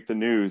did break the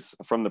news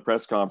from the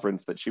press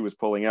conference that she was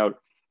pulling out,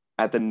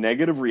 at the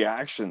negative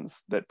reactions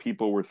that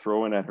people were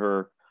throwing at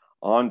her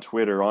on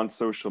Twitter, on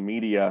social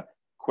media,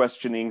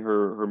 questioning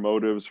her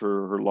motives,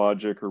 her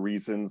logic, her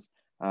reasons,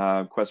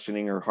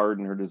 questioning her heart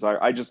and her desire.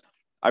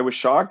 I was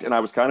shocked and I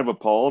was kind of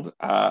appalled.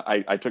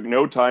 I took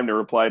no time to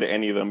reply to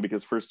any of them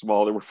because, first of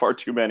all, there were far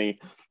too many.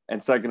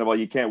 And second of all,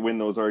 you can't win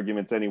those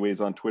arguments anyways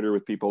on Twitter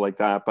with people like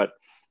that. But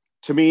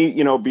to me,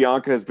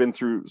 Bianca has been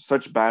through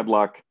such bad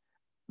luck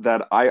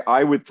that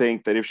I would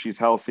think that if she's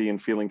healthy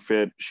and feeling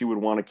fit, she would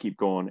want to keep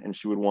going and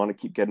she would want to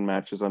keep getting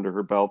matches under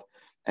her belt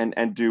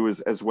and do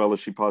as well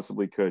as she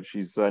possibly could.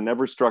 She's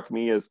never struck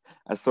me as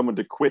someone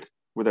to quit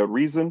without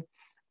reason.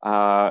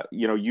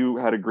 You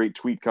had a great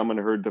tweet coming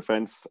to her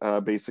defense,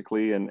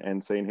 basically,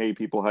 and saying, hey,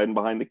 people hiding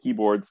behind the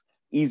keyboards,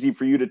 easy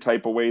for you to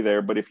type away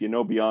there. But if you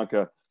know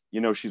Bianca,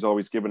 she's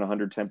always given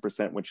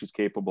 110% when she's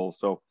capable.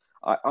 So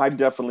I'm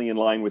definitely in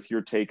line with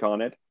your take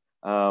on it,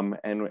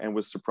 and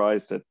was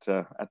surprised at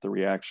the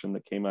reaction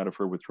that came out of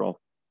her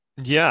withdrawal.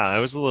 Yeah, I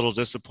was a little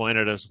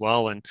disappointed as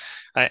well. And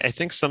I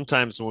think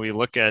sometimes when we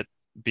look at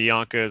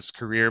Bianca's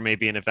career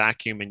maybe in a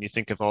vacuum and you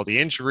think of all the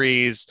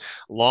injuries,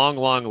 long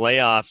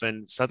layoff,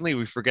 and suddenly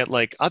we forget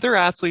like other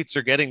athletes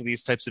are getting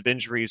these types of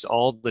injuries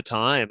all the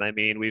time. I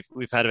mean,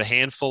 we've had a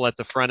handful at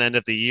the front end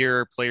of the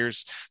year,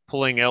 players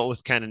pulling out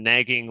with kind of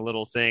nagging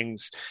little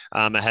things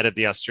ahead of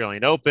the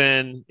Australian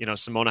Open.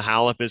 Simona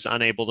Halep is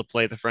unable to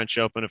play the French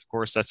Open. Of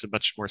course, that's a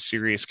much more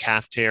serious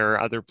calf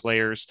tear. Other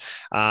players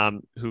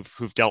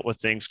who've dealt with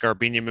things.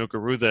 Garbiñe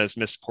Muguruza has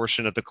missed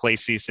portion of the clay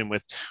season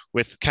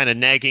with kind of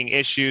nagging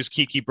issues.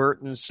 Kiki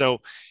Bertens.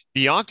 So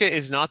Bianca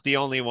is not the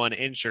only one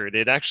injured.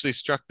 It actually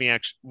struck me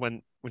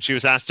when she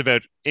was asked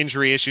about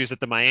injury issues at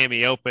the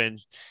Miami Open,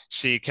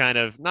 she kind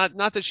of not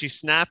that she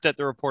snapped at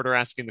the reporter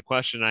asking the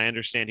question. I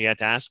understand he had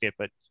to ask it,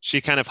 but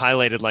she kind of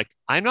highlighted like,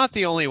 I'm not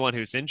the only one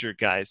who's injured,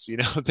 guys.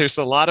 There's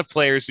a lot of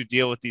players who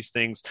deal with these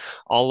things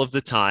all of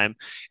the time.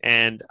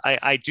 And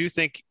I do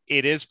think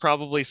it is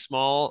probably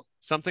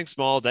something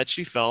small that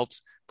she felt,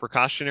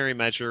 precautionary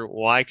measure.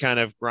 Why kind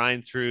of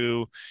grind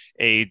through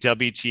a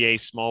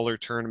WTA smaller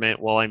tournament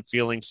while I'm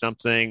feeling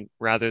something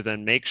rather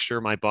than make sure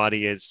my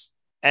body is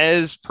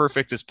as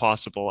perfect as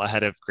possible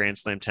ahead of Grand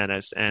Slam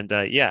tennis. And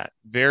yeah,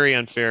 very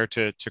unfair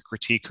to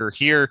critique her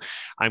here.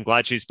 I'm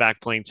glad she's back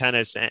playing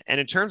tennis. And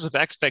in terms of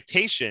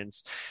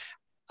expectations,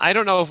 I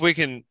don't know if we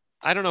can.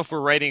 I don't know if we're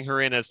writing her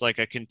in as like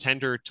a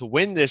contender to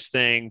win this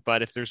thing,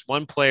 but if there's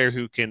one player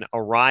who can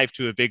arrive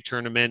to a big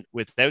tournament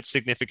without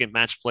significant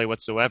match play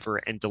whatsoever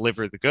and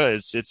deliver the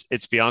goods,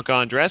 it's Bianca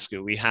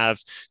Andreescu. We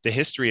have the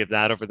history of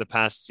that over the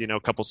past,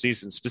 couple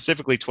seasons,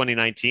 specifically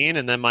 2019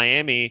 and then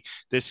Miami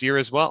this year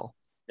as well.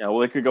 Yeah,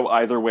 well, it could go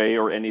either way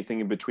or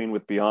anything in between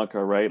with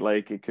Bianca, right?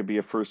 Like it could be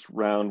a first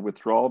round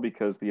withdrawal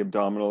because the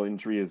abdominal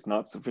injury is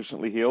not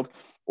sufficiently healed,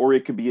 or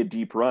it could be a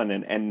deep run,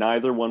 and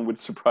neither one would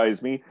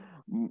surprise me.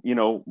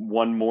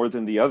 One more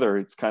than the other.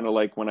 It's kind of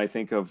like when I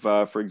think of,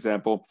 for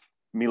example,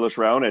 Milos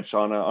Raonic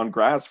on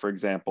grass, for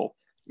example.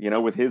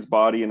 With his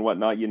body and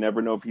whatnot, you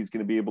never know if he's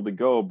going to be able to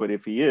go, but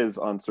if he is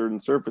on certain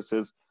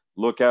surfaces,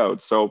 look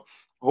out. So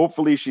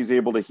hopefully she's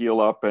able to heal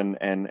up and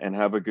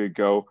have a good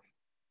go.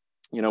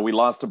 We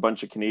lost a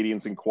bunch of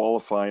Canadians in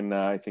qualifying.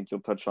 I think you'll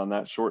touch on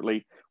that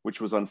shortly,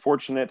 which was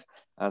unfortunate.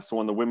 So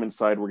on the women's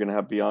side, we're going to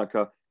have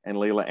Bianca and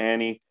Leila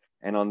Ani.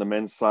 And on the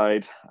men's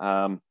side,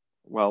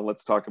 well,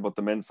 let's talk about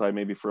the men's side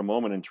maybe for a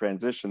moment and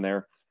transition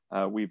there.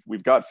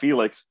 We've got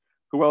Felix.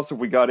 Who else have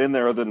we got in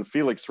there other than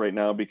Felix right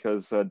now?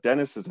 Because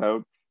Dennis is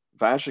out.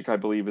 Vasek, I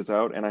believe, is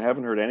out. And I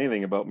haven't heard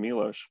anything about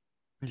Milos.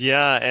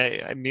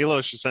 Yeah,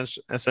 Milos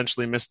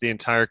essentially missed the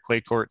entire clay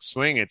court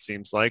swing, it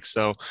seems like.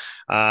 So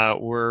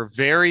we're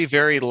very,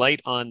 very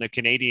light on the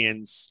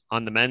Canadians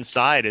on the men's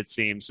side, it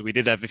seems. So we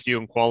did have a few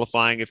in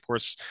qualifying. Of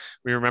course,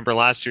 we remember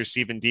last year,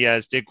 Steven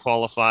Diaz did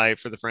qualify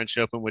for the French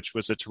Open, which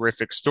was a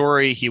terrific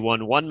story. He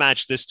won one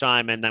match this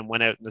time and then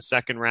went out in the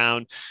second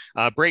round.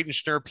 Brayden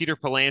Schnur, Peter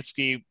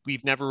Polansky,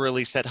 we've never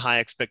really set high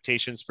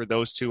expectations for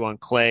those two on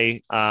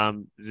clay.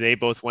 They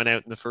both went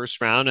out in the first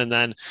round. And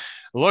then,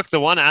 look, the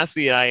one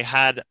athlete I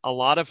had a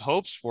lot of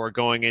hopes for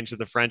going into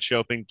the French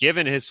Open,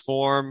 given his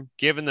form,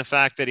 given the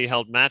fact that he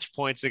held match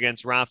points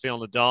against Rafael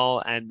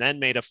Nadal and then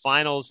made a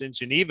finals in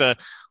Geneva,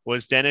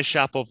 was Denis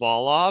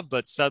Shapovalov.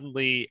 But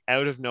suddenly,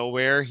 out of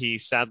nowhere, he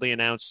sadly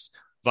announced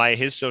via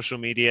his social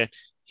media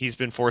he's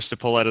been forced to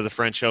pull out of the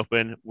French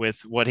Open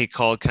with what he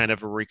called kind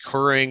of a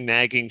recurring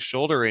nagging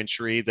shoulder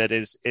injury that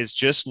is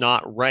just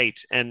not right.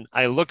 And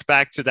I look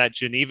back to that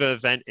Geneva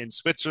event in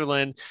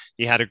Switzerland.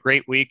 He had a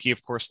great week. He,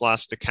 of course,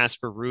 lost to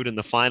Casper Ruud in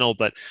the final.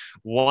 But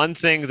one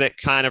thing that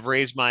kind of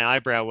raised my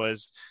eyebrow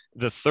was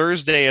the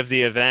Thursday of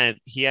the event,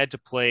 he had to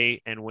play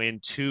and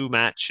win two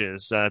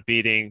matches,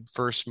 beating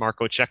first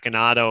Marco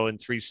Cecchinato in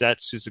 3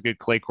 sets, who's a good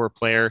clay court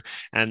player,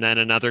 and then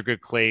another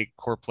good clay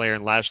court player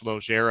in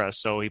Laszlo Gera.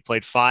 So he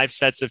played 5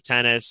 sets of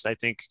tennis, I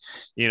think,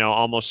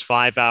 almost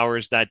 5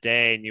 hours that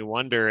day. And you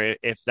wonder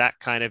if that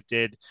kind of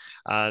did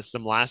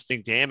some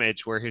lasting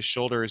damage where his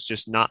shoulder is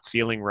just not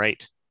feeling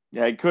right.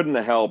 Yeah, it couldn't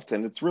have helped.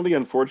 And it's really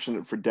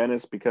unfortunate for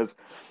Dennis because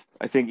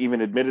I think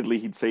even admittedly,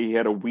 he'd say he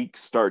had a weak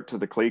start to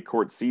the clay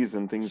court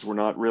season. Things were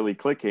not really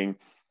clicking.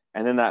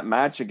 And then that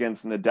match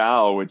against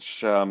Nadal,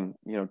 which,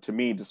 to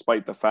me,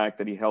 despite the fact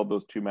that he held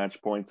those 2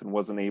 match points and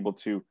wasn't able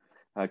to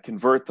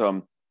convert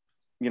them,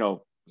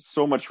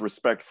 so much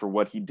respect for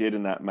what he did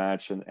in that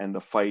match and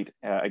the fight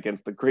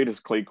against the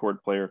greatest clay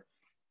court player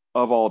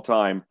of all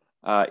time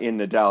in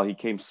Nadal. He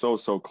came so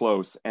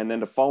close. And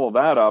then to follow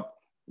that up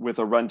with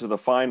a run to the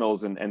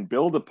finals and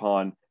build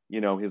upon,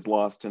 his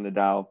loss to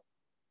Nadal.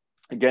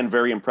 Again,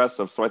 very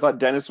impressive. So I thought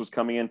Dennis was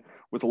coming in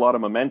with a lot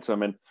of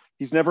momentum, and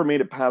he's never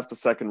made it past the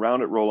second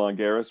round at Roland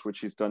Garros, which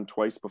he's done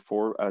twice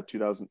before,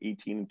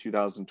 2018 and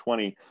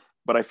 2020.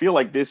 But I feel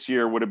like this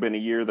year would have been a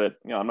year that,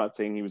 I'm not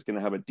saying he was going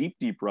to have a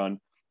deep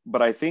run,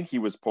 but I think he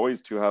was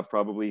poised to have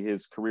probably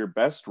his career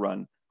best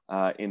run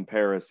in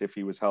Paris if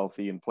he was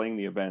healthy and playing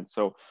the event.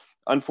 So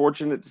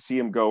unfortunate to see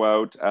him go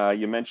out.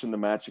 You mentioned the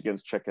match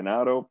against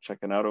Cecchinato.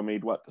 Cecchinato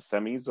made the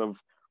semis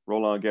of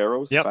Roland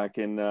Garros back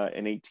in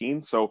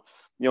 18. So,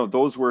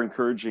 those were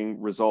encouraging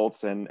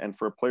results. And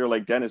for a player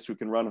like Dennis who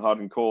can run hot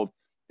and cold,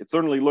 it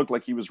certainly looked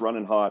like he was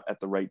running hot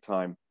at the right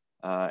time.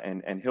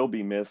 And he'll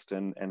be missed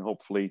and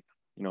hopefully,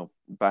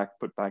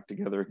 put back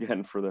together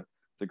again for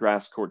the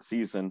grass court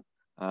season.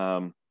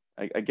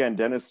 Again,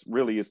 Dennis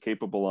really is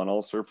capable on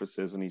all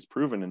surfaces, and he's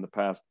proven in the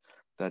past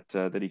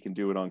that he can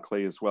do it on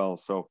clay as well.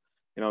 So,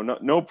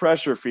 no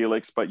pressure,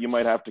 Felix, but you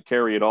might have to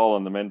carry it all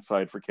on the men's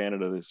side for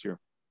Canada this year.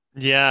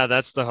 Yeah,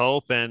 that's the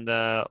hope. And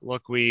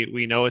look,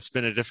 we know it's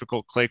been a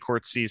difficult clay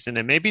court season,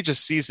 and maybe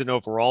just season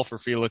overall for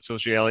Felix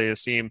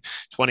Auger-Aliassime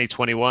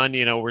 2021.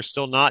 You know, we're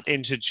still not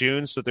into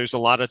June, so there's a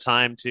lot of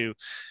time to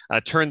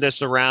turn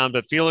this around.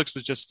 But Felix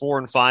was just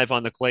 4-5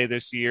 on the clay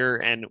this year,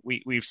 and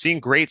we've seen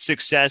great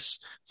success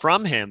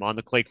from him on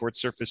the clay court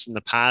surface in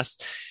the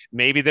past.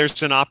 Maybe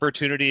there's an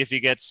opportunity if he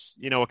gets,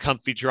 you know, a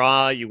comfy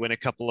draw, you win a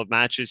couple of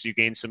matches, you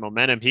gain some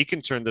momentum. He can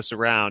turn this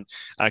around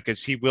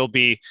because he will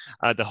be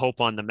the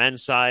hope on the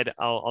men's side.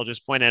 I'll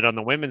just point out on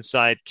the women's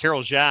side,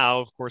 Carol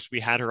Zhao, of course, we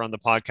had her on the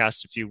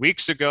podcast a few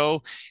weeks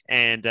ago,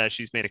 and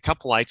she's made a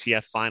couple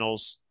ITF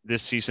finals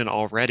this season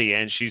already,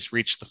 and she's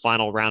reached the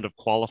final round of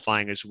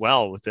qualifying as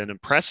well with an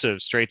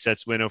impressive straight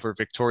sets win over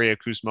Victoria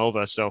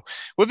Kuzmova. So it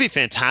would be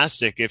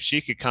fantastic if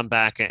she could come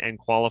back and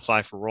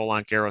qualify for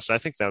Roland Garros. I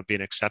think that would be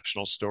an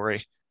exceptional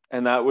story.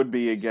 And that would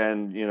be,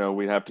 again, you know,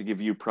 we'd have to give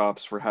you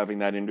props for having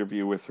that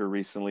interview with her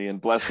recently and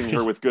blessing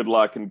her with good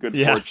luck and good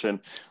fortune.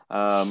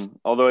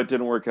 Although it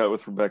didn't work out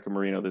with Rebecca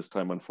Marino this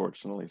time,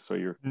 unfortunately. So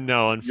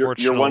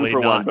unfortunately, you're one for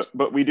not. one.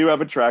 But we do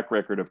have a track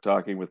record of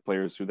talking with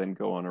players who then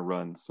go on a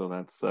run. So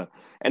that's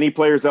any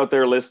players out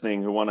there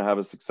listening who want to have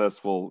a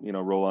successful, you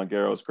know, Roland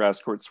Garros grass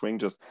court swing,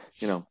 just,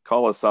 you know,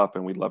 call us up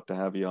and we'd love to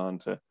have you on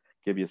to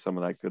give you some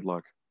of that good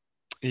luck.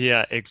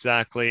 Yeah,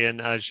 exactly. And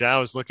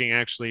Zhao is looking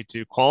actually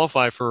to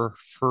qualify for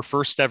her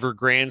first ever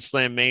Grand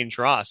Slam main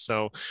draw.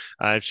 So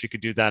if she could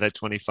do that at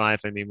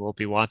 25, I mean, we'll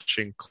be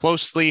watching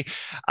closely.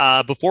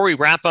 Before we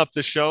wrap up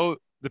the show,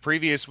 the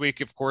previous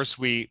week, of course,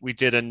 we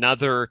did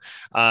another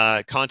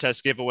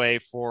contest giveaway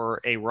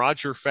for a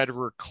Roger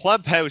Federer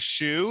Clubhouse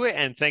shoe.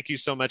 And thank you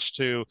so much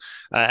to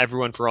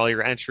everyone for all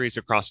your entries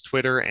across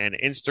Twitter and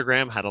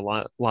Instagram. Had a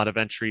lot of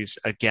entries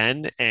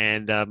again.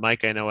 And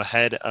Mike, I know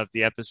ahead of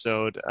the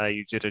episode,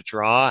 you did a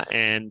draw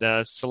and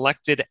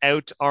selected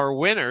out our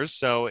winners.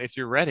 So if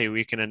you're ready,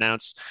 we can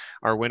announce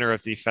our winner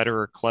of the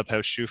Federer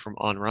Clubhouse shoe from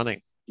On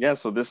Running. Yeah,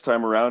 so this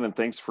time around, and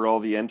thanks for all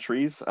the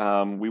entries,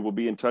 we will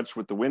be in touch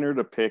with the winner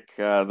to pick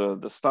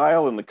the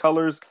style and the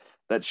colors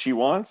that she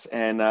wants.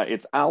 And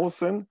it's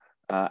Allison,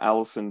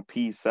 Allison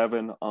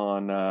P7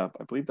 on, I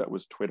believe that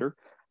was Twitter.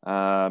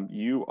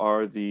 You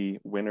are the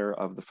winner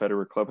of the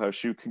Federer Clubhouse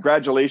shoe.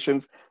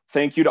 Congratulations.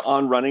 Thank you to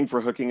On Running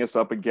for hooking us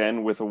up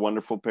again with a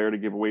wonderful pair to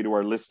give away to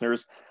our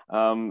listeners.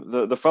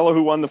 The fellow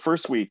who won the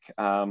first week,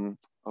 what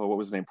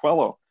was his name?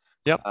 Puello.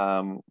 Yep.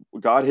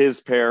 Got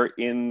his pair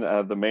in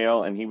the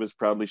mail, and he was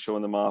proudly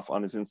showing them off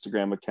on his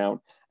Instagram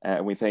account.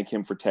 And we thank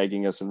him for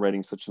tagging us and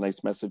writing such a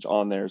nice message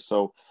on there.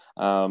 So,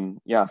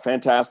 yeah,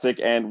 fantastic.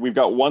 And we've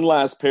got one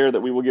last pair that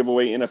we will give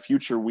away in a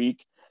future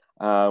week.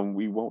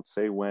 We won't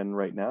say when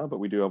right now, but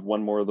we do have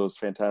one more of those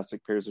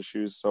fantastic pairs of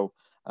shoes. So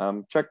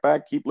check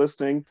back, keep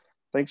listening.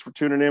 Thanks for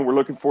tuning in. We're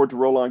looking forward to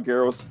Roland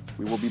Garros.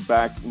 We will be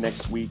back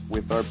next week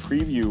with our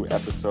preview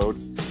episode.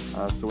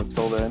 So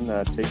until then,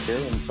 take care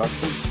and talk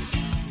soon.